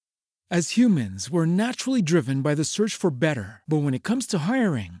As humans, we're naturally driven by the search for better. But when it comes to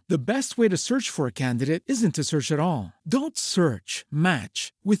hiring, the best way to search for a candidate isn't to search at all. Don't search,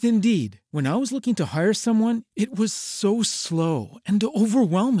 match with Indeed. When I was looking to hire someone, it was so slow and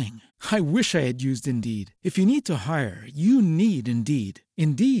overwhelming. I wish I had used Indeed. If you need to hire, you need Indeed.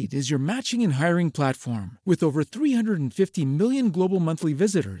 Indeed is your matching and hiring platform with over 350 million global monthly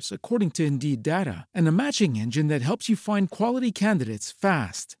visitors, according to Indeed data, and a matching engine that helps you find quality candidates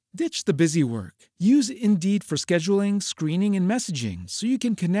fast. Ditch the busy work. Use Indeed for scheduling, screening, and messaging so you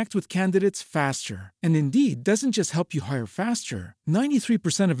can connect with candidates faster. And Indeed doesn't just help you hire faster.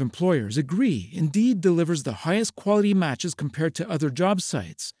 93% of employers agree Indeed delivers the highest quality matches compared to other job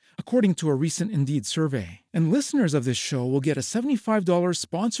sites, according to a recent Indeed survey. And listeners of this show will get a $75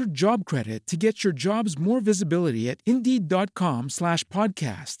 sponsored job credit to get your jobs more visibility at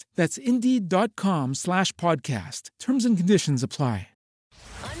Indeed.com/podcast. That's Indeed.com/podcast. Terms and conditions apply.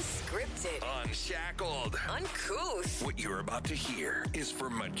 Unscripted, Unshackled. uncouth. What you're about to hear is for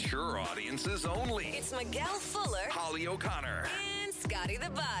mature audiences only. It's Miguel Fuller Holly O'Connor. and Scotty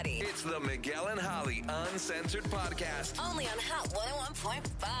the Body. It's the Miguel and Holly Uncensored Podcast. Only on Hot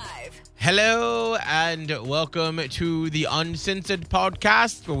 101.5. Hello and welcome to the Uncensored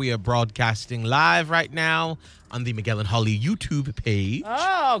Podcast, where we are broadcasting live right now on the Miguel and Holly YouTube page.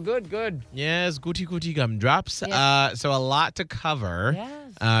 Oh, good. Yes, goody gumdrops. Yeah. So a lot to cover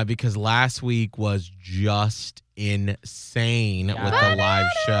Yes. because last week was just insane with the live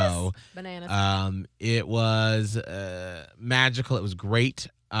show. Bananas. It was magical. It was great.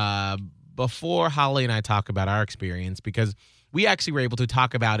 Before Holly and I talk about our experience, because we actually were able to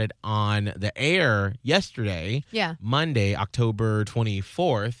talk about it on the air yesterday, Yeah. Monday, October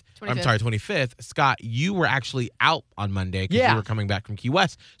 24th. I'm 25th. sorry, 25th. Scott, you were actually out on Monday because Yeah. you were coming back from Key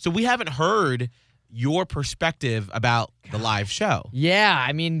West. So we haven't heard your perspective about the live show. Yeah,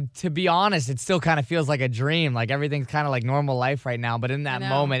 I mean, to be honest, it still kind of feels like a dream. Like everything's kind of like normal life right now. But in that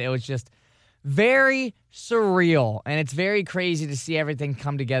moment, it was just very surreal. And it's very crazy to see everything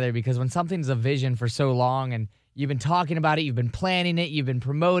come together because when something's a vision for so long and you've been talking about it, you've been planning it, you've been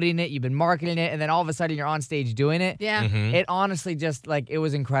promoting it, you've been marketing it, and then all of a sudden you're on stage doing it. Yeah. It honestly just, like, it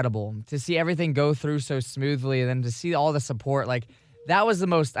was incredible to see everything go through so smoothly and then to see all the support. Like, that was the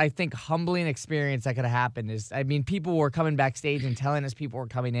most, I think, humbling experience that could have happened. Is, I mean, people were coming backstage and telling us people were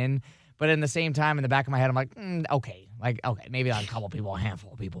coming in, but in the same time, in the back of my head, I'm like, okay, maybe not a couple people, a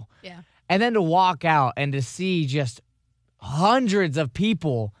handful of people. Yeah. And then to walk out and to see just hundreds of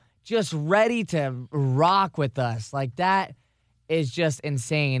people just ready to rock with us, like that is just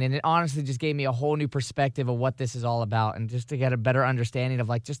insane. And it honestly just gave me a whole new perspective of what this is all about, and just to get a better understanding of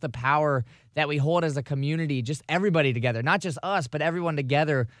like just the power that we hold as a community, just everybody together, not just us, but everyone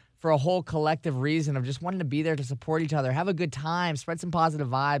together for a whole collective reason of just wanting to be there to support each other, have a good time, spread some positive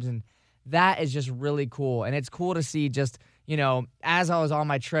vibes. And that is just really cool. And it's cool to see just, you know, as I was on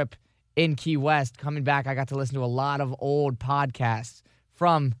my trip in Key West, coming back, I got to listen to a lot of old podcasts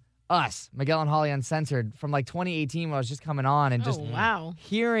from us, Miguel and Holly Uncensored, from like 2018 when I was just coming on, and just wow.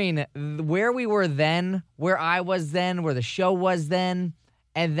 hearing where we were then, where I was then, where the show was then,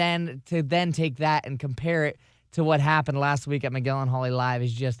 and then to then take that and compare it to what happened last week at Miguel and Holly Live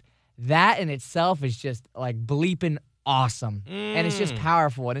is just, that in itself is just like bleeping awesome. And it's just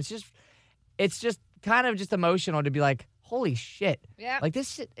powerful. And it's just kind of just emotional to be like, holy shit. Yeah. Like,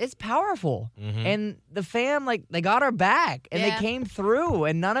 this shit is powerful. And the fam, like, they got our back and Yeah. they came through,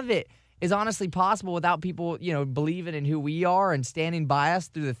 and none of it is honestly possible without people, you know, believing in who we are and standing by us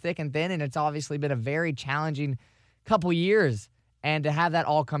through the thick and thin. And it's obviously been a very challenging couple years. And to have that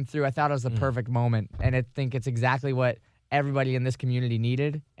all come through, I thought it was the perfect moment. And I think it's exactly what everybody in this community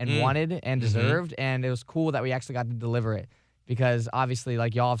needed and wanted and deserved. And it was cool that we actually got to deliver it, because obviously,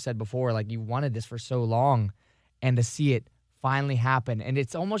 like y'all have said before, like, you wanted this for so long, and to see it finally happen. And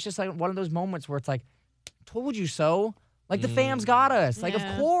it's almost just like one of those moments where it's like, told you so. Like, the fam's got us. Like, of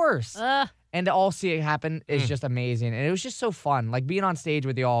Yeah. course. And to all see it happen is just amazing. And it was just so fun. Like, being on stage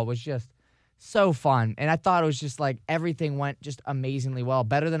with y'all was just so fun. And I thought it was just like everything went just amazingly well,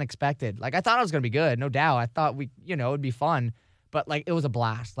 better than expected. Like, I thought it was going to be good, no doubt. I thought it'd be fun. But, like, it was a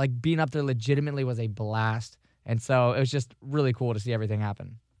blast. Like, being up there legitimately was a blast. And so it was just really cool to see everything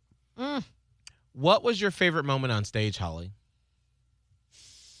happen. What was your favorite moment on stage, Holly?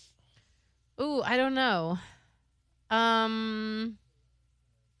 Ooh, I don't know. God,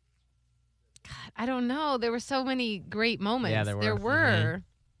 I don't know. There were so many great moments. Yeah, there were. There were.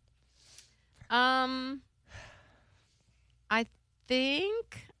 I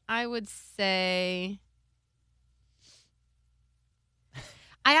think I would say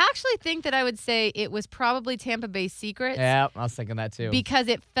I actually think that I would say it was probably Tampa Bay Secrets. Yeah, I was thinking that too. Because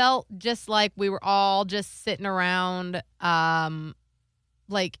it felt just like we were all just sitting around,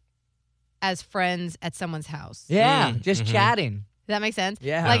 like as friends at someone's house. yeah, Mm, just mhm. chatting. Does that make sense?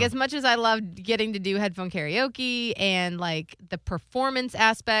 Yeah. Like as much as I loved getting to do headphone karaoke and like the performance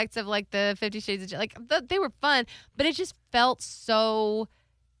aspects of like the 50 Shades of they were fun, but it just felt so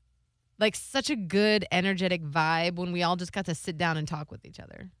like such a good energetic vibe when we all just got to sit down and talk with each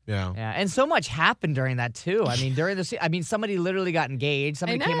other. Yeah. Yeah, and so much happened during that too. I mean, somebody literally got engaged.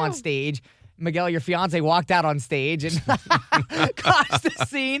 Somebody came on know. stage. Miguel, your fiance, walked out on stage and caused a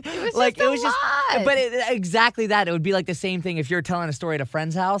scene. It was just a lot. But exactly that. It would be like the same thing if you're telling a story at a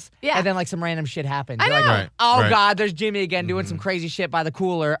friend's house, Yeah. and then like some random shit happens. I You're like, know. Right, oh right. God, there's Jimmy again doing some crazy shit by the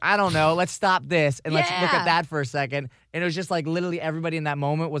cooler. I don't know. Let's stop this and let's look Yeah. at that for a second. And it was just like literally everybody in that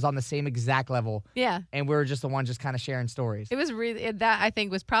moment was on the same exact level, Yeah. and we were just the ones just kind of sharing stories. It was really that I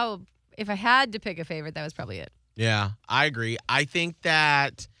think was probably if I had to pick a favorite, that was probably it. Yeah, I agree. I think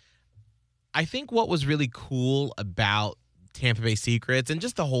what was really cool about Tampa Bay Secrets and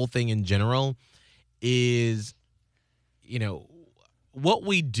just the whole thing in general is, what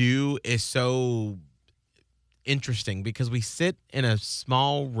we do is so interesting because we sit in a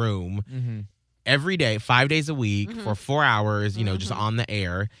small room Mm-hmm. every day, 5 days a week for 4 hours, just on the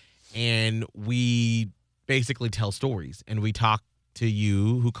air. And we basically tell stories and we talk to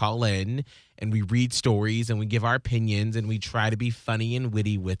you who call in and we read stories and we give our opinions and we try to be funny and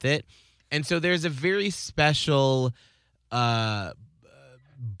witty with it. And so there's a very special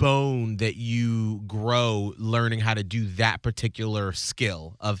bone that you grow learning how to do that particular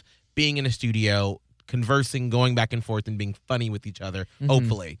skill of being in a studio, conversing, going back and forth and being funny with each other,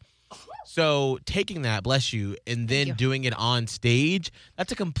 hopefully. So taking that, bless you, and then you. doing it on stage,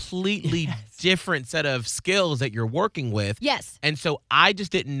 that's a completely different set of skills that you're working with. Yes. And so I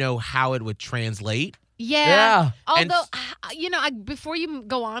just didn't know how it would translate. Yeah. And- Although, before you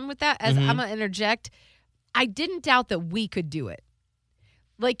go on with that, as I'm going to interject, I didn't doubt that we could do it.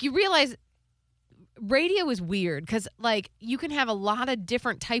 Like, you realize radio is weird because, like, you can have a lot of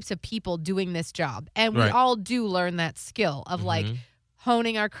different types of people doing this job. And we Right. all do learn that skill of, like,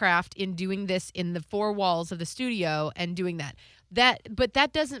 honing our craft in doing this in the four walls of the studio and doing that. But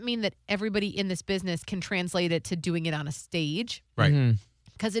that doesn't mean that everybody in this business can translate it to doing it on a stage. Right.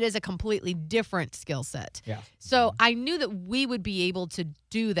 Because it is a completely different skill set. Yeah. So I knew that we would be able to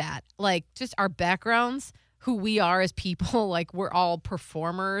do that. Like, just our backgrounds, who we are as people, like, we're all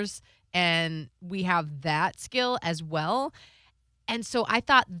performers and we have that skill as well. And so I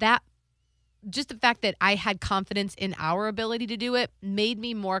thought that just the fact that I had confidence in our ability to do it made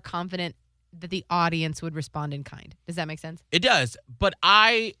me more confident that the audience would respond in kind. Does that make sense? It does. But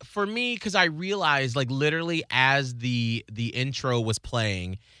for me, because I realized, like, literally as the intro was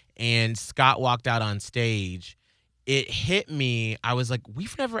playing and Scott walked out on stage, it hit me. I was like,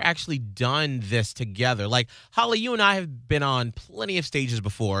 we've never actually done this together. Like, Holly, you and I have been on plenty of stages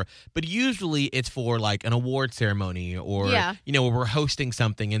before, but usually it's for like an award ceremony or, Yeah. where we're hosting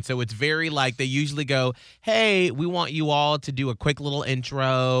something. And so it's very like they usually go, hey, we want you all to do a quick little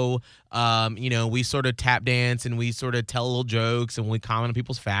intro. We sort of tap dance and we sort of tell little jokes and we comment on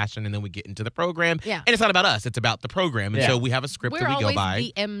people's fashion and then we get into the program. Yeah. And it's not about us. It's about the program. And Yeah. so we have a script We're that we go always by.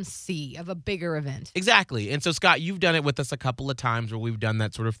 the MC of a bigger event. Exactly. And so, Scott, you've done it with us a couple of times where we've done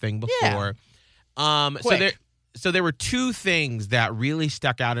that sort of thing before. Quick. So there were two things that really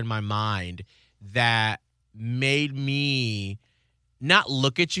stuck out in my mind that made me not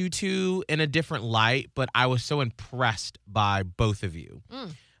look at you two in a different light, but I was so impressed by both of you.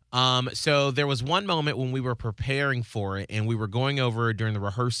 So there was one moment when we were preparing for it and we were going over during the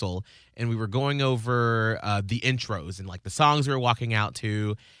rehearsal and we were going over the intros and like the songs we were walking out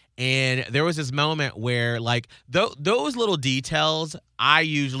to. And there was this moment where like those little details I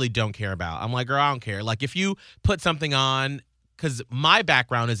usually don't care about. I'm like, girl, I don't care. Like if you put something on, because my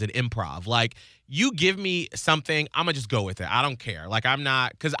background is in improv. Like you give me something, I'm going to just go with it. I don't care. Like I'm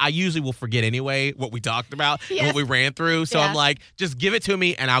not, because I usually will forget anyway what we talked about and Yes. what we ran through. So Yeah. I'm like, just give it to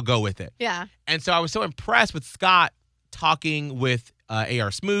me and I'll go with it. Yeah. And so I was so impressed with Scott talking with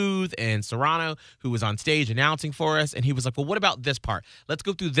AR Smooth and Serrano, who was on stage announcing for us. And he was like, well, what about this part? Let's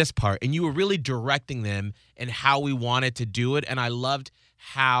go through this part. And you were really directing them and how we wanted to do it. And I loved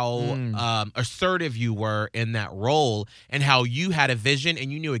how assertive you were in that role and how you had a vision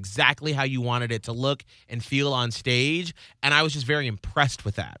and you knew exactly how you wanted it to look and feel on stage. And I was just very impressed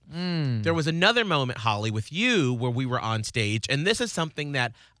with that. There was another moment, Holly, with you where we were on stage, and this is something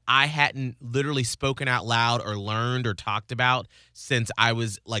that I hadn't literally spoken out loud or learned or talked about since I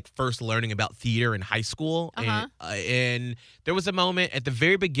was like first learning about theater in high school. And there was a moment at the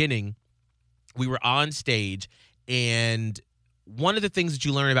very beginning, we were on stage, and one of the things that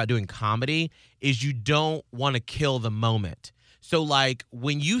you learn about doing comedy is you don't want to kill the moment. So, like,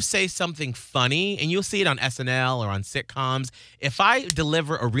 when you say something funny, and you'll see it on SNL or on sitcoms, if I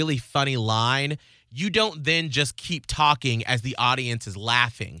deliver a really funny line, you don't then just keep talking as the audience is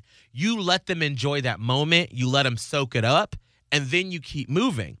laughing. You let them enjoy that moment, you let them soak it up, and then you keep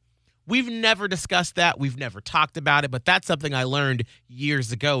moving. We've never discussed that. We've never talked about it, but that's something I learned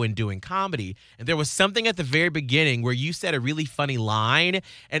years ago in doing comedy. And there was something at the very beginning where you said a really funny line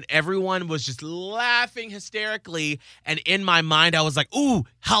and everyone was just laughing hysterically. And in my mind, I was like, ooh,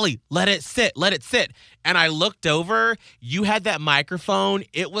 Holly, let it sit, let it sit. And I looked over, you had that microphone.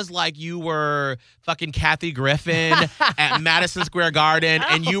 It was like you were fucking Kathy Griffin at Madison Square Garden.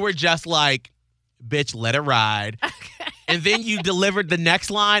 And you were just like, bitch, let it ride. And then you delivered the next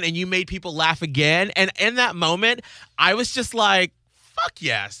line and you made people laugh again. And in that moment, I was just like, fuck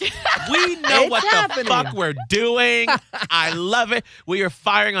yes. We know what the fuck we're doing. I love it. We are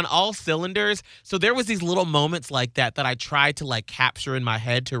firing on all cylinders. So there was these little moments like that I tried to like capture in my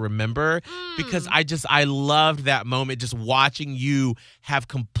head to remember because I loved that moment, just watching you have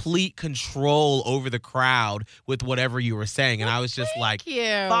complete control over the crowd with whatever you were saying. And I was just like, you.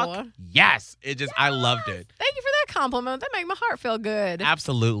 fuck yes. I loved it. Thank you for that compliment. That made my heart feel good.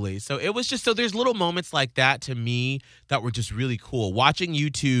 Absolutely. So it was just, so there's little moments like that to me that were just really cool. Watching you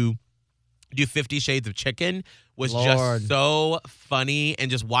two do 50 Shades of Chicken was just so funny, and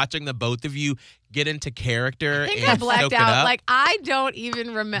just watching the both of you get into character I think and I blacked soak it out. up. Like, I don't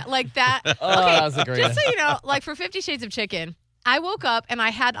even remember. Like that. Okay, that was a great just so you know, like for 50 Shades of Chicken, I woke up and I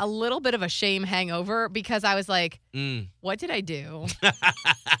had a little bit of a shame hangover because I was like, what did I do?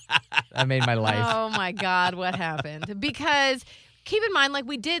 That made my life. Oh my God, what happened? Because keep in mind, like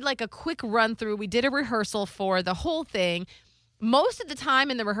we did like a quick run through. We did a rehearsal for the whole thing. Most of the time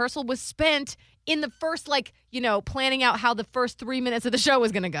in the rehearsal was spent in the first, like, you know, planning out how the first 3 minutes of the show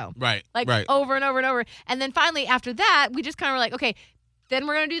was going to go. Right. Like right. over and over and over. And then finally after that, we just kind of were like, okay, then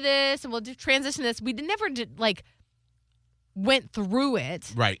we're going to do this and we'll do transition this. We never did like went through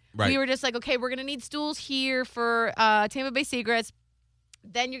it. Right. Right. We were just like, okay, we're going to need stools here for Tampa Bay Secrets.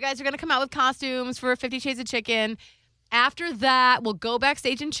 Then you guys are going to come out with costumes for 50 Shades of Chicken. After that, we'll go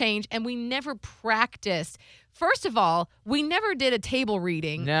backstage and change. And we never practiced. First of all, we never did a table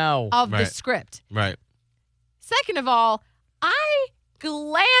reading of the Right. script. Right. Second of all, I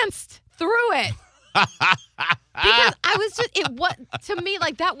glanced through it because I was just, to me,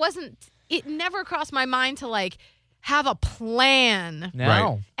 like that wasn't, it never crossed my mind to like have a plan. No.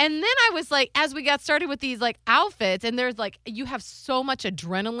 Right. And then I was like, as we got started with these like outfits, and there's like, you have so much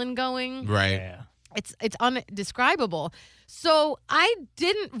adrenaline going. Right. Yeah. It's undescribable. So I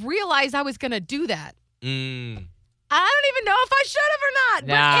didn't realize I was going to do that. Mm. I don't even know if I should have or not.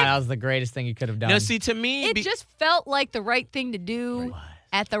 Nah, But that was the greatest thing you could have done. Now, see, to me, it just felt like the right thing to do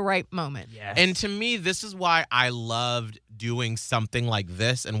at the right moment. Yes. and to me, this is why I loved doing something like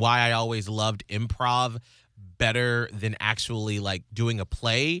this, and why I always loved improv better than actually like doing a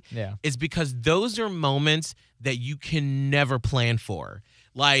play. Yeah. Is because those are moments that you can never plan for.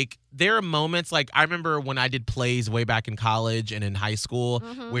 Like, there are moments, like, I remember when I did plays way back in college and in high school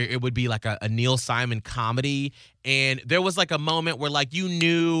where it would be like a Neil Simon comedy. And there was like a moment where, like, you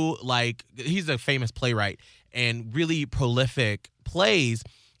knew, like, he's a famous playwright and really prolific plays.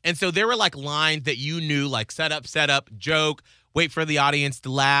 And so there were like lines that you knew, like, set up, joke, wait for the audience to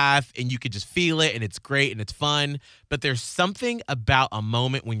laugh, and you could just feel it, and it's great and it's fun. But there's something about a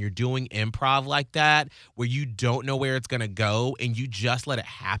moment when you're doing improv like that where you don't know where it's going to go and you just let it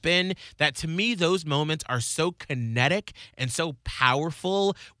happen, that to me, those moments are so kinetic and so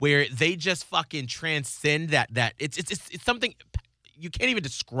powerful where they just fucking transcend that it's something. You can't even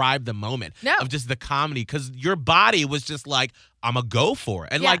describe the moment of just the comedy, because your body was just like, I'm going to go for it.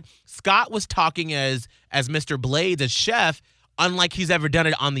 And like Scott was talking as Mr. Blades, as chef, unlike he's ever done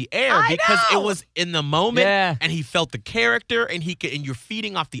it on the air, because it was in the moment and he felt the character, and and you're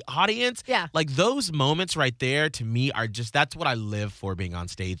feeding off the audience. Yeah. Like those moments right there to me are just, that's what I live for, being on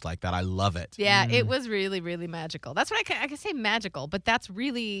stage like that. I love it. Yeah, it was really, really magical. That's what I can say magical, but that's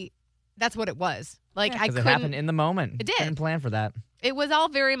what it was. Like I Because couldn't. it happened in the moment. It did. Couldn't plan for that. It was all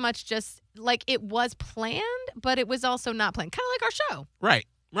very much just like it was planned, but it was also not planned. Kind of like our show. Right.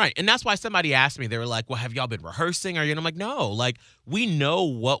 Right. And that's why somebody asked me, they were like, well, have y'all been rehearsing? And I'm like, no, like we know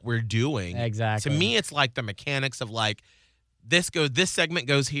what we're doing. Exactly. To me, it's like the mechanics of like this segment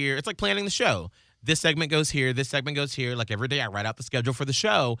goes here. It's like planning the show. This segment goes here. This segment goes here. Like every day I write out the schedule for the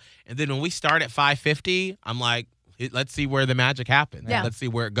show. And then when we start at 5:50, I'm like, let's see where the magic happens. Yeah. Let's see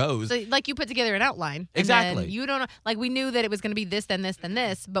where it goes. So like you put together an outline. And Exactly. then you don't know, like we knew that it was going to be this, then this, then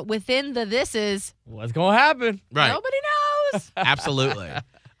this. But within the this is, What's going to happen? Right. nobody knows. Absolutely.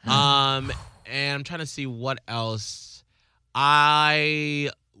 And I'm trying to see what else.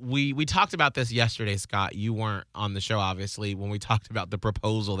 We talked about this yesterday, Scott. You weren't on the show, obviously, when we talked about the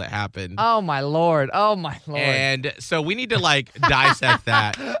proposal that happened. Oh, my Lord. Oh, my Lord. And so we need to like dissect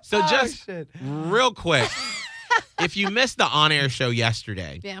that. So Oh, just shit. real quick, if you missed the on-air show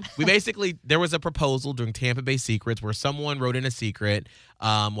yesterday, Yeah. there was a proposal during Tampa Bay Secrets where someone wrote in a secret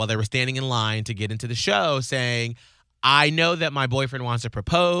while they were standing in line to get into the show saying, I know that my boyfriend wants to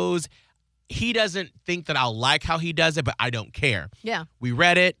propose. He doesn't think that I'll like how he does it, but I don't care. Yeah. We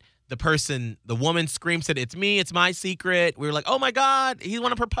read it. The woman screamed, said, it's me, it's my secret. We were like, oh my God, he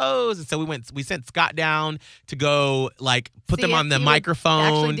want to propose. And so we sent Scott down to go like put See them if on the he would microphone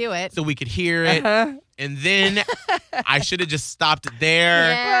actually do it. so we could hear it. Uh-huh. And then I should have just stopped it there.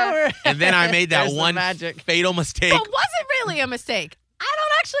 Yeah. And then I made that There's the one magic. fatal mistake. But was it really a mistake? I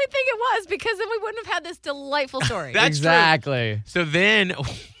don't actually think it was, because then we wouldn't have had this delightful story. That's true. exactly. So then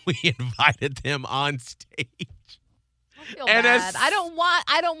we invited them on stage. I feel and bad. I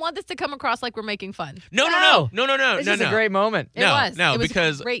don't want this to come across like we're making fun. No. This is a great moment. It was. No, It was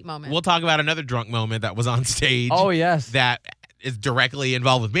because a great moment. we'll talk about another drunk moment that was on stage. Oh, yes. That is directly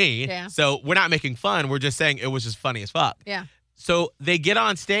involved with me. Yeah. So we're not making fun. We're just saying it was just funny as fuck. Yeah. So they get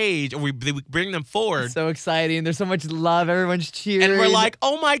on stage, or we bring them forward, so exciting. There's so much love. Everyone's cheering. and we're like,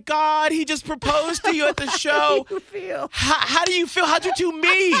 "Oh my God, he just proposed to you at the show. How do you feel? How do you feel? How'd you two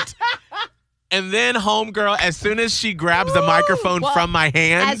meet?" And then homegirl, as soon as she grabs the microphone Well, from my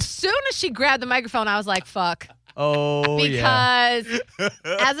hand, As soon as she grabbed the microphone, I was like, fuck. Oh, yeah. Because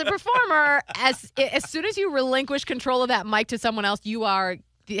as a performer, as soon as you relinquish control of that mic to someone else, you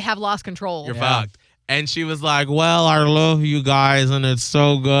have lost control. you're Yeah. fucked. And she was like, "Well, I love you guys, and it's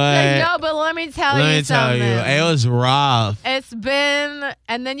so good. Like, no, but let me tell Let you me tell something. you, it was rough." It's been,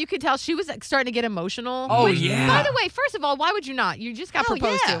 and then you could tell she was like, starting to get emotional. Oh, Which, yeah. By the way, first of all, why would you not? You just got Hell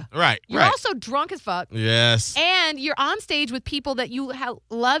proposed yeah. to. Right, You're right. also drunk as fuck. Yes. And you're on stage with people that you have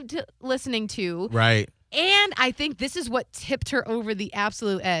loved listening to. Right. And I think this is what tipped her over the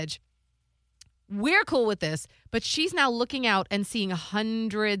absolute edge. We're cool with this, but she's now looking out and seeing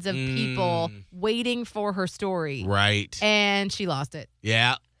hundreds of people waiting for her story. Right. And she lost it.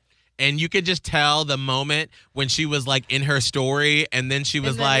 Yeah. And you could just tell the moment when she was like in her story, and then she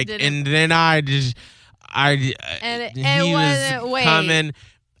was then it like, didn't- and then I And it he wasn't- was wait. coming,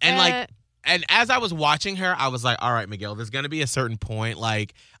 and Uh, like, and as I was watching her, I was like, all right, Miguel, there's gonna be a certain point.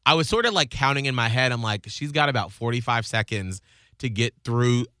 Like, I was sort of like counting in my head. I'm like, she's got about 45 seconds to get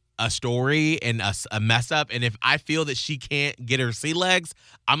through a story and a mess up, and if I feel that she can't get her sea legs,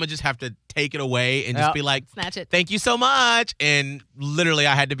 I'm gonna just have to take it away and just Yep. be like, Snatch it. thank you so much. And literally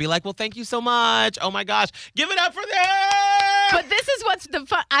I had to be like, well, thank you so much. Oh my gosh. Give it up for them. But this is what's the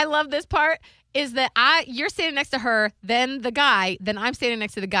fun. I love this part is that you're standing next to her, then the guy, then I'm standing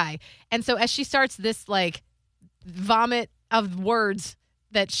next to the guy. And so as she starts this like vomit of words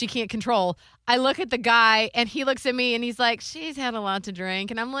that she can't control, I look at the guy and he looks at me and he's like, she's had a lot to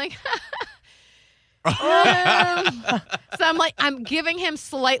drink. And I'm like, so I'm like, I'm giving him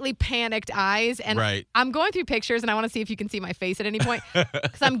slightly panicked eyes, and Right. I'm going through pictures and I want to see if you can see my face at any point.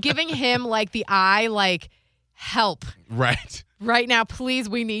 Because I'm giving him like the eye, like, help. Right. Right now, please,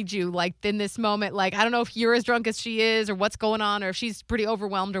 we need you. Like in this moment, like I don't know if you're as drunk as she is or what's going on or if she's pretty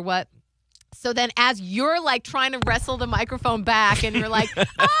overwhelmed or what. So then as you're like trying to wrestle the microphone back and you're like,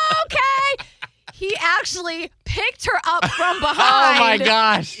 okay, he actually picked her up from Oh, behind. my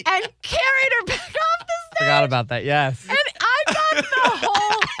gosh. And carried her back off the stage. Forgot about that. Yes. And I thought the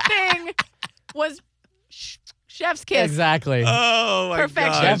whole thing was chef's kiss. Exactly. Oh my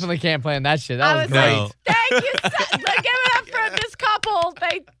Perfection. gosh. Definitely can't plan that shit. That I was was great. No. like, thank you. Like, give it up for this couple.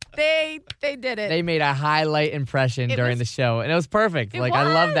 They did it. They made a highlight impression It during was- the show, and it was perfect. It Like, I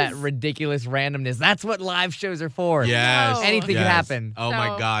love that was. ridiculous randomness. That's what live shows are for. Yes. No. Anything can Yes. happen. Oh So-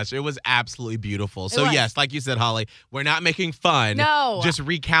 my gosh. It was absolutely beautiful. So was. yes, like you said, Holly, we're not making fun. No. Just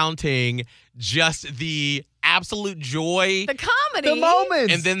recounting just the absolute joy the comedy. The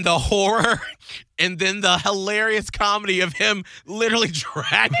moments. and then the horror and then the hilarious comedy of him literally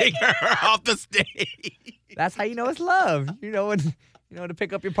dragging her off the stage. That's how you know it's love. You know when to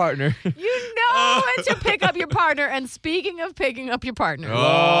pick up your partner. You know when to pick up your partner. And speaking of picking up your partner,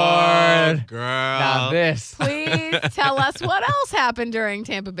 Lord. girl. Now this. please tell us what else happened during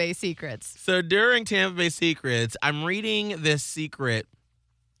Tampa Bay Secrets. So during Tampa Bay Secrets, I'm reading this secret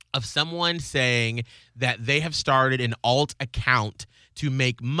of someone saying that they have started an alt account to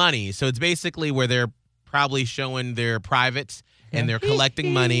make money. So it's basically where they're probably showing their privates and they're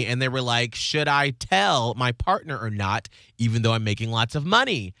collecting money, and they were like, should I tell my partner or not, even though I'm making lots of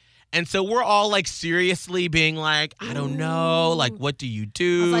money? And so we're all like seriously being like, I don't know, like, what do you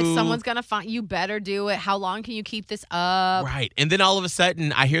do? I was like, someone's going to find you. Better do it. How long can you keep this up? Right. And then all of a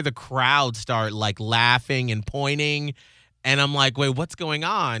sudden, I hear the crowd start like laughing and pointing. And I'm like, wait, what's going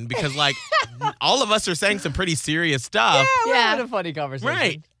on? Because like all of us are saying some pretty serious stuff. We're Yeah. having a funny conversation.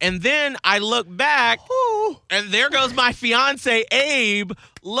 Right. And then I look back, and there goes my fiance, Abe,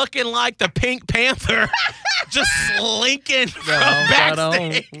 looking like the Pink Panther, just slinking from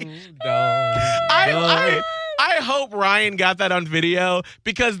backstage. I hope Ryan got that on video,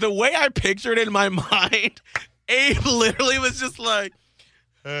 because the way I pictured it in my mind, Abe literally was just like,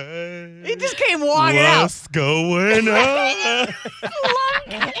 He just came walking out. what's going on?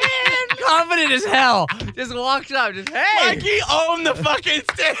 Confident as hell. Just walks up. Just, hey. Like he owned the fucking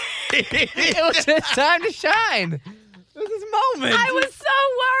stage. It was his time to shine. It was his moment. I was so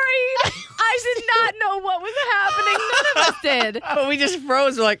worried. I did not know what was happening. None of us did. But we just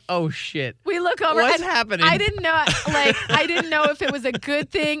froze. We're like, oh, shit. We look over. What's and happening? I didn't know. I didn't know if it was a good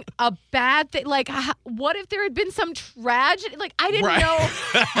thing, a bad thing. Like, what if there had been some tragedy? Like, I didn't Right. know.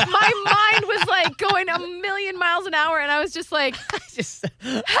 My mind was like going a million miles an hour, and I was just like, Just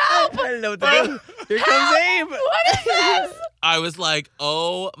help! I don't know what to do. Here comes Abe. What is this? I was like,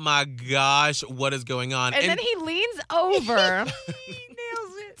 oh my gosh, what is going on? And then he leans over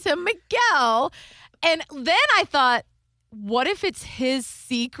to Miguel. And then I thought, what if it's his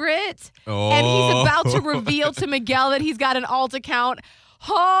secret? And he's about to reveal to Miguel that he's got an alt account.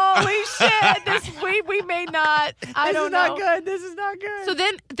 Holy shit. We may not. I don't know. This is not good. So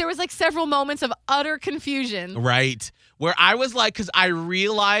then there was like several moments of utter confusion. Right. Where I was like, because I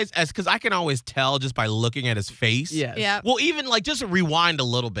realized, because I can always tell just by looking at his face. Yes. Yeah. Well, even like just rewind a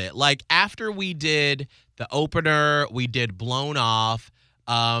little bit. Like after we did the opener, we did Blown Off.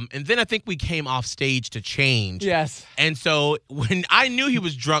 And then I think we came off stage to change. Yes. And so when I knew he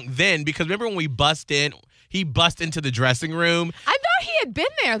was drunk then, because remember when we bust in, he bust into the dressing room. I thought he had been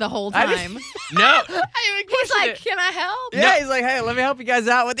there the whole I time. didn't- No. He's like, can I help? Yeah, he's like, hey, let me help you guys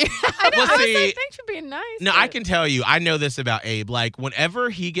out with you. I know. Well, I was see- like, thanks for being nice. No, but- I can tell you, I know this about Abe. Like, whenever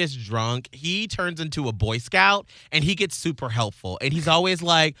he gets drunk, he turns into a Boy Scout and he gets super helpful. And he's always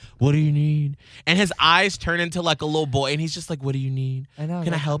like, what do you need? And his eyes turn into like a little boy and he's just like, what do you need? I know.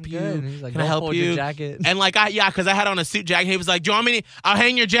 Can I like, help I'm you? good. And he's like, Can I "Don't help fold you?" your jacket. And like, because I had on a suit jacket. He was like, do you want me to? I'll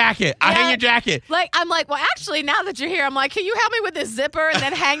hang your jacket. I'll hang Yeah. your jacket. Like, I'm like, well, actually, now that you're here, I'm like, can you help me with this zipper and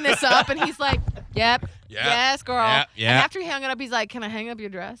then hang this up? And he's like, yep. Yep. Yes, girl. Yep, yep. And after he hung it up, he's like, can I hang up your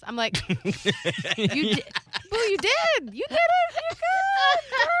dress? I'm like, you did. Boo, you did. You did it. You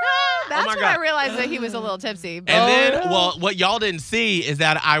good. Girl. That's my when I God. realized that he was a little tipsy. And then, no. well, what y'all didn't see is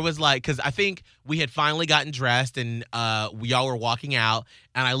that I was like, because I think we had finally gotten dressed and y'all were walking out.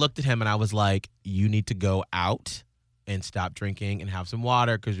 And I looked at him and I was like, you need to go out and stop drinking and have some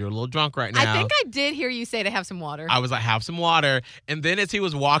water because you're a little drunk right now. I think I did hear you say to have some water. I was like, have some water. And then as he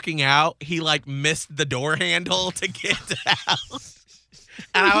was walking out, he like missed the door handle to get out.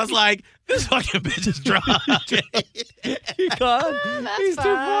 And I was like, this fucking bitch is drunk. He gone. That's He's too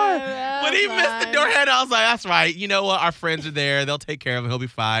fine. far. That's When he missed the fine. door handle, I was like, that's right. You know what? Our friends are there. They'll take care of him. He'll be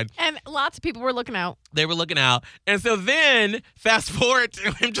fine. And lots of people were looking out. They were looking out. And so then, fast forward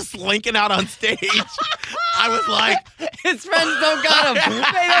to him just linking out on stage. I was like, His friends don't got him.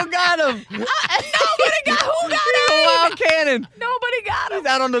 They don't got him. Nobody got who got He's a him? wild cannon. Nobody got him. He's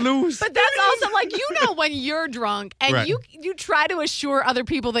out on the loose. But that's also like, you know, when you're drunk and Right. you try to assure other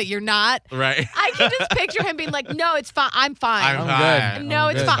people that you're not. right. I can just picture him being like, no, it's fine. I'm fine. I'm I'm fine. good. no,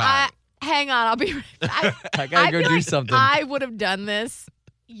 I'm it's good. fine. Hang on. I'll be right I gotta go feel do like something. I would have done this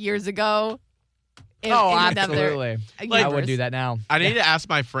years ago. If- Oh, in another absolutely. I universe. would do that now. I need to ask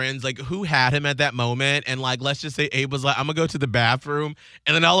my friends, like, who had him at that moment? And, like, let's just say Abe was like, I'm going to go to the bathroom.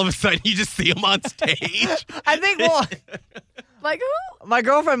 And then all of a sudden, you just see him on stage. I think, well, Like, who? my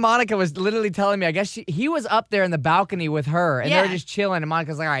girlfriend Monica was literally telling me, I guess he was up there in the balcony with her, and they Yeah. were just chilling. And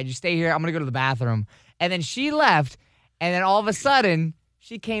Monica's like, all right, you stay here. I'm going to go to the bathroom. And then she left. And then all of a sudden,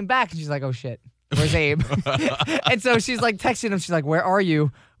 she came back, and she's like, oh, shit. Where's Abe? And so she's like texting him. She's like, where are you?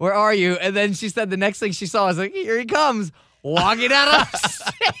 Where are you? And then she said the next thing she saw was like, here he comes, walking out of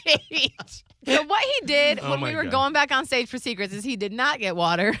stage. So what he did Oh when my we were God. going back on stage for Secrets is he did not get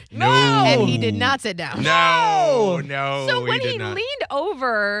water. No. And he did not sit down. No. So when did he not. leaned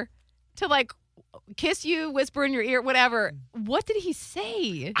over to like kiss you, whisper in your ear, whatever, what did he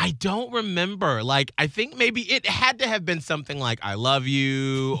say? I don't remember. Like, I think maybe it had to have been something like, I love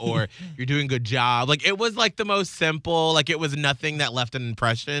you, or you're doing a good job. Like, it was like the most simple. Like, it was nothing that left an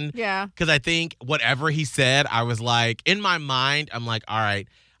impression. Yeah. Because I think whatever he said, I was like, in my mind, I'm like, all right,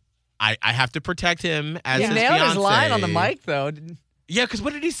 I have to protect him as He his nailed his fiancé. line on the mic, though. Yeah, because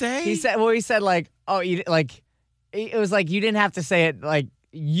what did he say? He said like, oh, you, like, it was like you didn't have to say it. Like,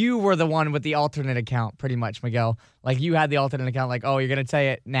 you were the one with the alternate account, pretty much, Miguel. Like, you had the alternate account. Like, oh, you're gonna say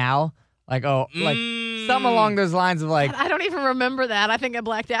it now. Like, oh, like something along those lines of like, I don't even remember that. I think I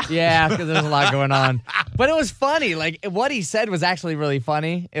blacked out. yeah, because there's a lot going on. But it was funny. Like, what he said was actually really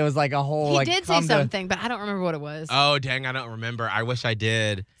funny. It was like a whole He like did say come to- something, but I don't remember what it was. Oh, dang, I don't remember. I wish I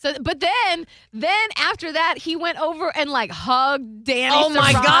did. So, but then after that, he went over and like hugged Danny. Oh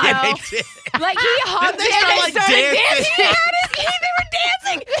my Serrano. God. They did. Like he hugged They Danny. started, like, dancing. They were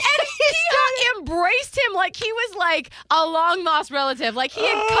dancing, and he embraced him like he was like a long lost relative. Like he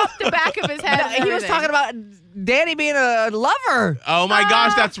had cupped the back of his head. and He was everything. talking about Danny being a lover. Oh, my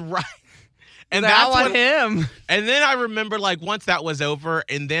gosh, that's right. And Like, I that's want what him. And then I remember, like, once that was over,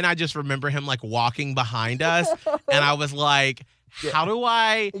 and then I just remember him, like, walking behind us, and I was like, how do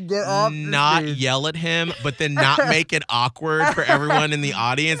I Get off this not dude. yell at him, but then not make it awkward for everyone in the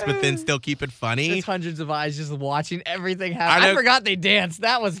audience, but then still keep it funny? There's hundreds of eyes just watching everything happen. I I know- forgot they danced.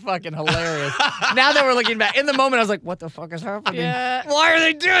 That was fucking hilarious. Now that we're looking back, in the moment, I was like, what the fuck is happening? Yeah. Why are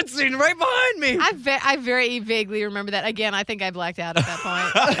they dancing right behind me? I very vaguely remember that. Again, I think I blacked out at that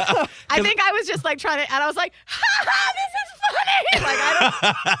point. I think I was just like trying to, and I was like, ha ha, this is funny. Like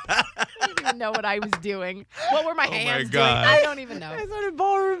I don't even know what I was doing. What were my my hands doing? God. I don't even know. I started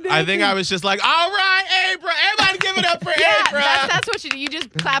ballroom dancing. I think I was just like, all right, Abra, everybody give it up for Yeah, Abra. that's what you do. You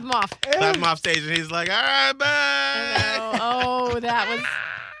just clap them off. Clap him off stage, and he's like, all right, bye. Oh, that was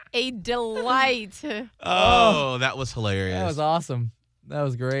a delight. Oh, that was hilarious. That was awesome. That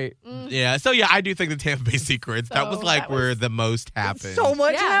was great. Yeah, so yeah, I do think the Tampa Bay Secrets, that was So like that where was- the most happened. So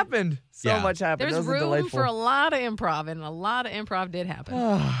much Yeah. happened. So Yeah. much happened. There's Those are room delightful. for a lot of improv, and a lot of improv did happen.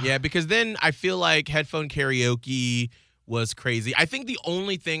 Yeah, because then I feel like headphone karaoke was crazy. I think the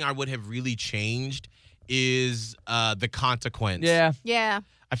only thing I would have really changed is the consequence. Yeah. Yeah.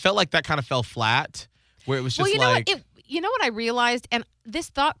 I felt like that kind of fell flat, where it was just Well, you like, know what? You know what I realized, and this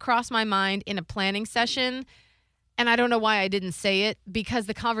thought crossed my mind in a planning session, and I don't know why I didn't say it because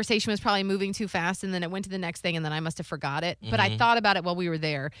the conversation was probably moving too fast, and then it went to the next thing, and then I must have forgot it. But I thought about it while we were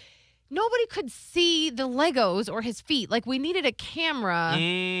there. Nobody could see the Legos or his feet. Like we needed a camera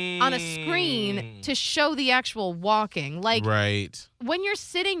on a screen to show the actual walking. Like right. when you're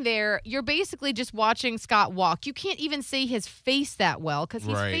sitting there, you're basically just watching Scott walk. You can't even see his face that well because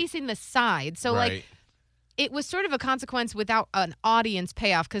he's Right. facing the side. So right. like it was sort of a consequence without an audience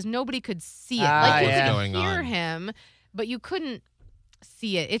payoff because nobody could see it. Ah, Like you yeah. could Going hear on. him, but you couldn't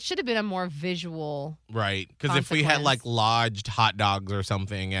see it. It should have been a more visual. Right. Because if we had consequence. like lodged hot dogs or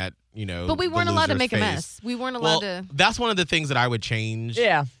something at, But we the weren't allowed to loser's make a face. mess. We weren't allowed Well, to. that's one of the things that I would change.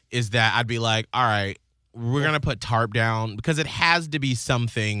 Yeah. Is that I'd be like, all right, we're gonna put tarp down because it has to be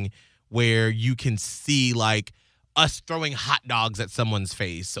something where you can see like us throwing hot dogs at someone's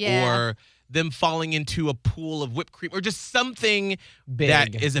face Yeah. or them falling into a pool of whipped cream or just something Big.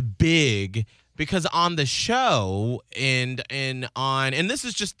 that is a big because on the show and this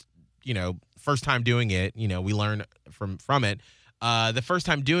is just first time doing it, we learn from it. The first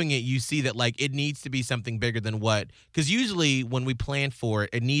time doing it, you see that like it needs to be something bigger than because usually when we plan for it,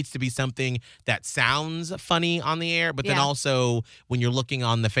 it needs to be something that sounds funny on the air, but then Yeah. also when you're looking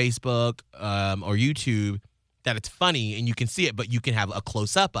on the Facebook or YouTube, that it's funny and you can see it, but you can have a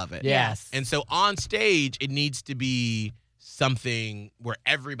close up of it. Yes. And so on stage, it needs to be something where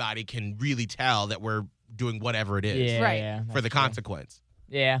everybody can really tell that we're doing whatever it is Yeah. Right. Yeah, for the that's true. consequence.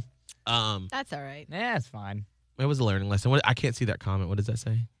 Yeah. That's all right. Yeah, it's fine. It was a learning lesson. I can't see that comment. What does that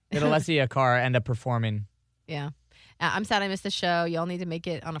say? Did Alessia Carr end up performing? Yeah. I'm sad I missed the show. Y'all need to make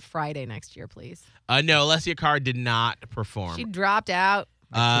it on a Friday next year, please. No, Alessia Carr did not perform. She dropped out.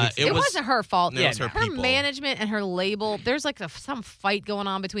 It was wasn't her fault. No, it was her her people. management and her label. There's like some fight going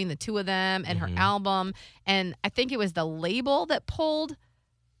on between the two of them and Mm-hmm. her album. And I think it was the label that pulled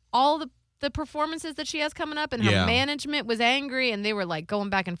all the performances that she has coming up. And her Yeah. management was angry and they were like going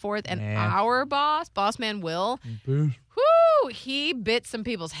back and forth. And Yeah. our boss man Will, whoo, he bit some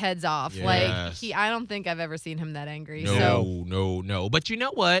people's heads off. Yes. Like I don't think I've ever seen him that angry. no, So no. But you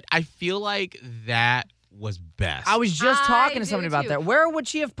know what? I feel like that was best. I was just I talking to do somebody about too. that. Where would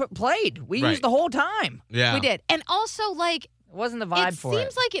she have played? We Right. used the whole time. yeah. We did. And also, like, It wasn't the vibe it for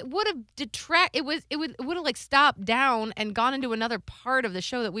seems like it would have it would have like stopped down and gone into another part of the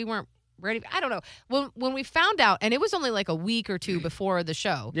show that we weren't ready. I don't know. When we found out, and it was only like a week or two before the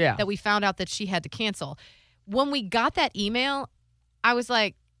show Yeah. that we found out that she had to cancel. When we got that email, I was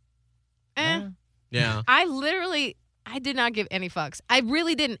like, Yeah. I did not give any fucks. I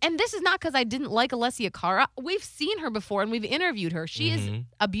really didn't. And this is not because I didn't like Alessia Cara. We've seen her before and we've interviewed her. She is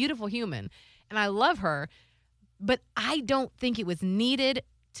a beautiful human and I love her. But I don't think it was needed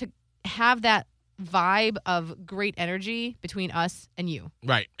to have that vibe of great energy between us and you.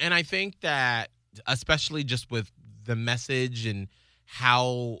 Right. And I think that especially just with the message and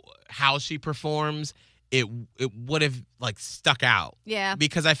how she performs, it would have like stuck out. Yeah.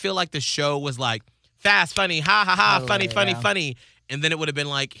 Because I feel like the show was like fast, funny, ha ha ha, Oh, funny, funny, yeah. funny. And then it would have been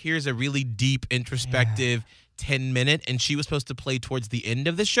like, here's a really deep, introspective 10-minute, and she was supposed to play towards the end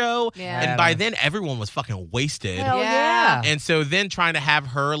of the show. Yeah. And by then everyone was fucking wasted. Hell Yeah. yeah. And so then trying to have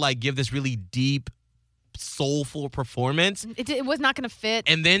her like give this really deep, soulful performance, It was not going to fit.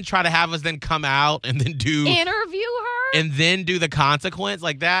 and then try to have us then come out and then do Interview her? and then do the consequence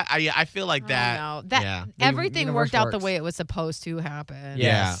like that. I feel like that. No, that yeah. everything universe worked out the works. way it was supposed to happen.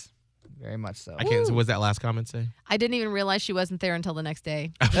 Yeah. Yes. Very much so. I can't. So what's that last comment say? I didn't even realize she wasn't there until the next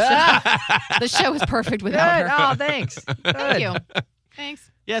day. Ah, The show was perfect without good. her. Oh, thanks. Thank you.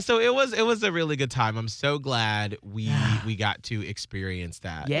 Thanks. Yeah, so it was a really good time. I'm so glad we got to experience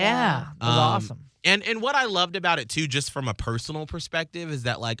that. Yeah. It was awesome. And what I loved about it too, just from a personal perspective, is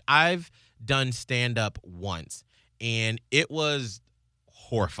that like I've done stand up once and it was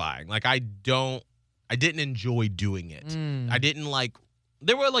horrifying. Like I didn't enjoy doing it. Mm. I didn't like.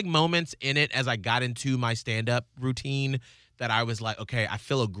 There were like moments in it as I got into my stand up routine that I was like, okay, I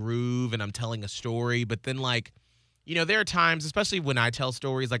feel a groove and I'm telling a story. But then like, you know, there are times, especially when I tell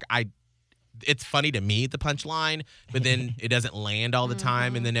stories, like it's funny to me, the punchline, but then it doesn't land all the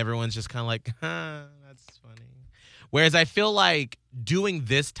time. And then everyone's just kind of like, that's funny. Whereas I feel like doing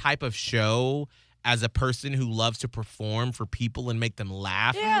this type of show as a person who loves to perform for people and make them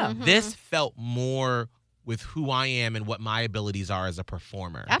laugh, Yeah. this felt more with who I am and what my abilities are as a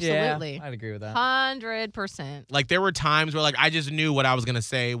performer. Absolutely. Yeah, I'd agree with that. 100%. Like there were times where like I just knew what I was gonna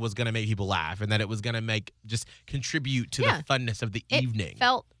say was gonna make people laugh and that it was gonna just contribute to Yeah. the funness of the It evening.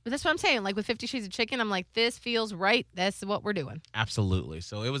 that's what I'm saying. Like with 50 Shades of Chicken, I'm like, this feels right. That's what we're doing. Absolutely.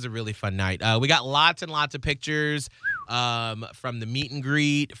 So it was a really fun night. We got lots and lots of pictures from the meet and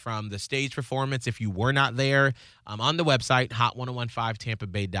greet, from the stage performance. If you were not there, on the website,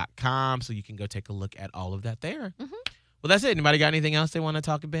 hot1015tampabay.com. So you can go take a look at all of that there. Well, that's it. Anybody got anything else they want to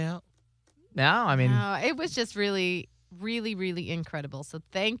talk about? No, I mean, No, it was just really, really, really incredible. So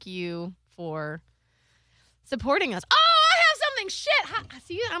thank you for supporting us. Oh, I have something. Shit.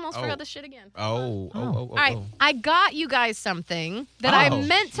 See, I almost forgot the shit again. Oh. All right, I got you guys something that I Oh,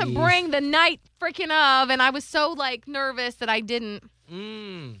 meant to bring the night freaking of, and I was so like nervous that I didn't.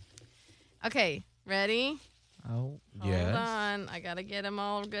 Okay, ready? oh, Hold on, I gotta get them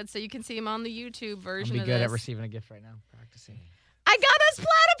all good so you can see them on the YouTube I'll version be of good this. at receiving a gift right now. Practicing. I got us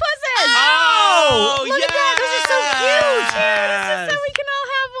platypuses! Oh, Look at that! This is so cute. This is so we can all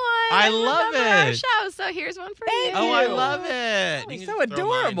have one. I and love remember our it. show. So here's one for you. Oh, I love it. You It's can so throw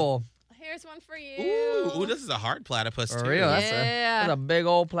mine. adorable. Here's one for you. Ooh, this is a hard platypus For too. real. Yeah. That's a big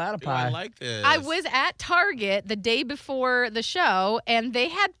old platypus. Ooh, I like this. I was at Target the day before the show, and they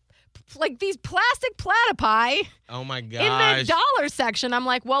had like these plastic platypi Oh my in gosh. the dollar section. I'm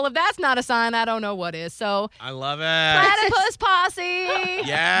like, well, if that's not a sign, I don't know what is. So, I love it. platypus posse. Yes.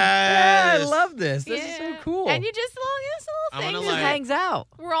 Yeah, I love this. This is so Yeah. cool. And you just this I little wanna, thing. just like- hangs out.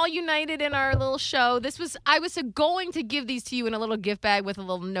 We're all united in our little show. I was going to give these to you in a little gift bag with a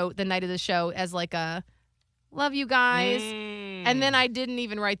little note the night of the show as like a love you guys. And then I didn't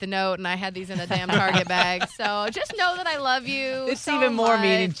even write the note, and I had these in a damn Target bag. So just know that I love you. It's so even more much.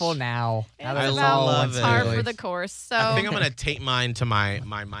 meaningful now. It's Now that I it's about all love one it. par series. for the course. So I think I'm gonna tape mine to my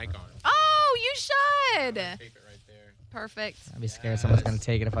mic arm. oh, you should. Tape it right there. Perfect. I'd be scared someone's going to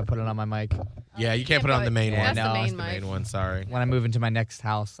take it if I put it on my mic. Yeah, you can't put it on the main Yeah, one. That's no, the it's main The mic. main one. Sorry. When I move into my next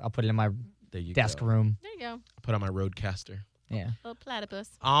house, I'll put it in my There you desk go. room. There you go. Put on my Roadcaster. Yeah. Little platypus.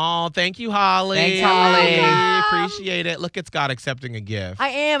 Oh, thank you, Holly. Thanks, Holly. Appreciate it. Look at Scott accepting a gift. I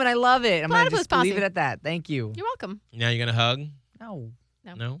am, and I love it. I'm going to Platypus just leave posse. it at that. Thank you. You're welcome. Now you're gonna hug? No.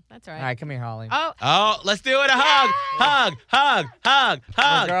 No. That's all All right. right, come here, Holly. Oh, Oh, let's do it. A hug. Hug. Hug. Hug.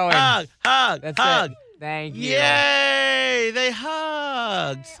 Hug. growing. Hug. Hug. That's hug. it. Thank you. Yay! They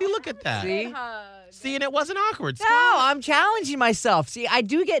hugged. See, look at that. See? hug. See, and it wasn't awkward. No, I'm challenging myself. See, I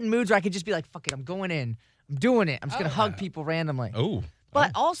do get in moods where I could just be like, fuck it, I'm going in. I'm doing it. I'm just going to hug people randomly. Oh.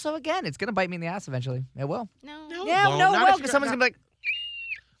 But also, again, it's going to bite me in the ass eventually. It will. No. Yeah, well, no, it not will, if because you're someone's not- going to be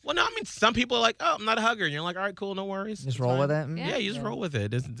like, Well, no, I mean, some people are like, oh, I'm not a hugger. And you're like, all right, cool, no worries. just It's roll fine. with it. Yeah, you just roll with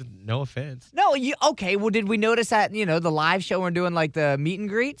it. No offense. No, okay. Well, did we notice that, the live show we're doing like the meet and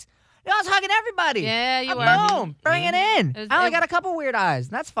greets? I was hugging everybody. Yeah, you I'm were. Boom. Bring it in. It was- I only it- got a couple weird eyes.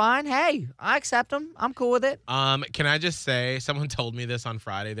 And that's fine. Hey, I accept them. I'm cool with it. Can I just say, someone told me this on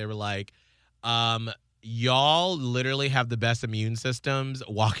Friday. They were like, y'all literally have the best immune systems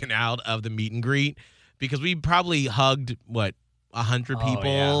walking out of the meet and greet because we probably hugged, 100 people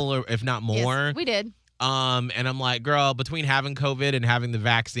yeah. or if not more. Yes, we did. And I'm like, girl, between having COVID and having the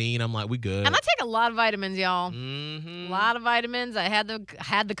vaccine, I'm like, we good. And I take a lot of vitamins, y'all. Mm-hmm. A lot of vitamins. I had the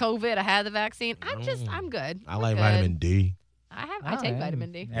COVID. I had the vaccine. I'm good. I We're like good. vitamin D. I take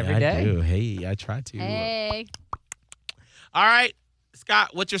vitamin D. Every Yeah, day. I do. Hey, I try to. Hey. All right, Scott,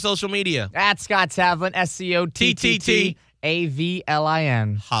 what's your social media? At Scott Tavlin, SCOTTTAVLIN.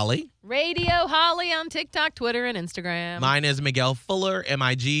 Holly. Radio Holly on TikTok, Twitter, and Instagram. Mine is Miguel Fuller,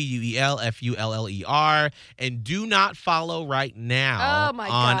 MiguelFuller. And do not follow right now Oh, my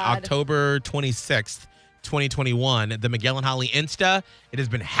on God. October 26th, 2021, the Miguel and Holly Insta. It has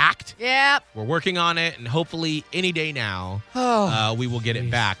been hacked. Yep. We're working on it, and hopefully any day now we will get it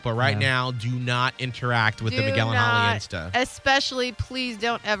Jeez. back. But right Yeah. now, do not interact with the Do Miguel and Holly not. Insta. Especially, please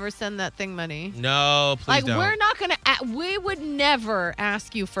don't ever send that thing money. No, please Like, don't. we're not going to, we would never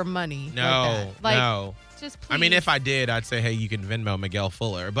ask you for money. No, like that. Like, no. just please. I mean, if I did, I'd say, hey, you can Venmo Miguel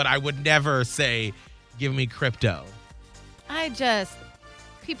Fuller. But I would never say, give me crypto.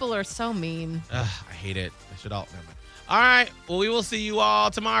 People are so mean. Ugh, I hate it. I should all. Never mind. All right. Well, we will see you all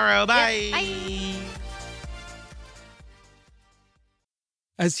tomorrow. Bye. Bye.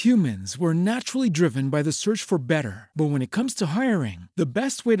 As humans, we're naturally driven by the search for better. But when it comes to hiring, the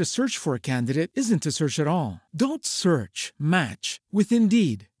best way to search for a candidate isn't to search at all. Don't search, match with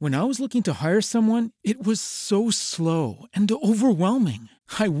Indeed. When I was looking to hire someone, it was so slow and overwhelming.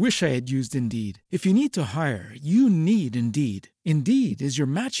 I wish I had used Indeed. If you need to hire, you need Indeed. Indeed is your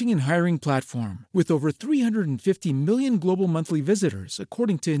matching and hiring platform with over 350 million global monthly visitors,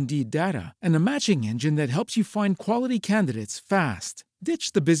 according to Indeed data, and a matching engine that helps you find quality candidates fast.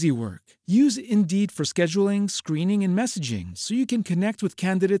 Ditch the busy work. Use Indeed for scheduling, screening, and messaging so you can connect with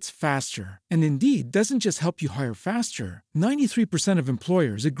candidates faster. And Indeed doesn't just help you hire faster. 93% of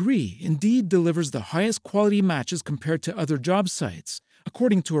employers agree Indeed delivers the highest quality matches compared to other job sites,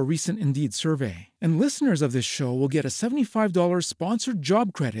 according to a recent Indeed survey. And listeners of this show will get a $75 sponsored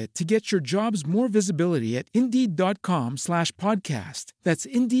job credit to get your jobs more visibility at Indeed.com/podcast. That's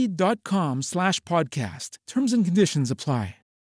Indeed.com/podcast. Terms and conditions apply.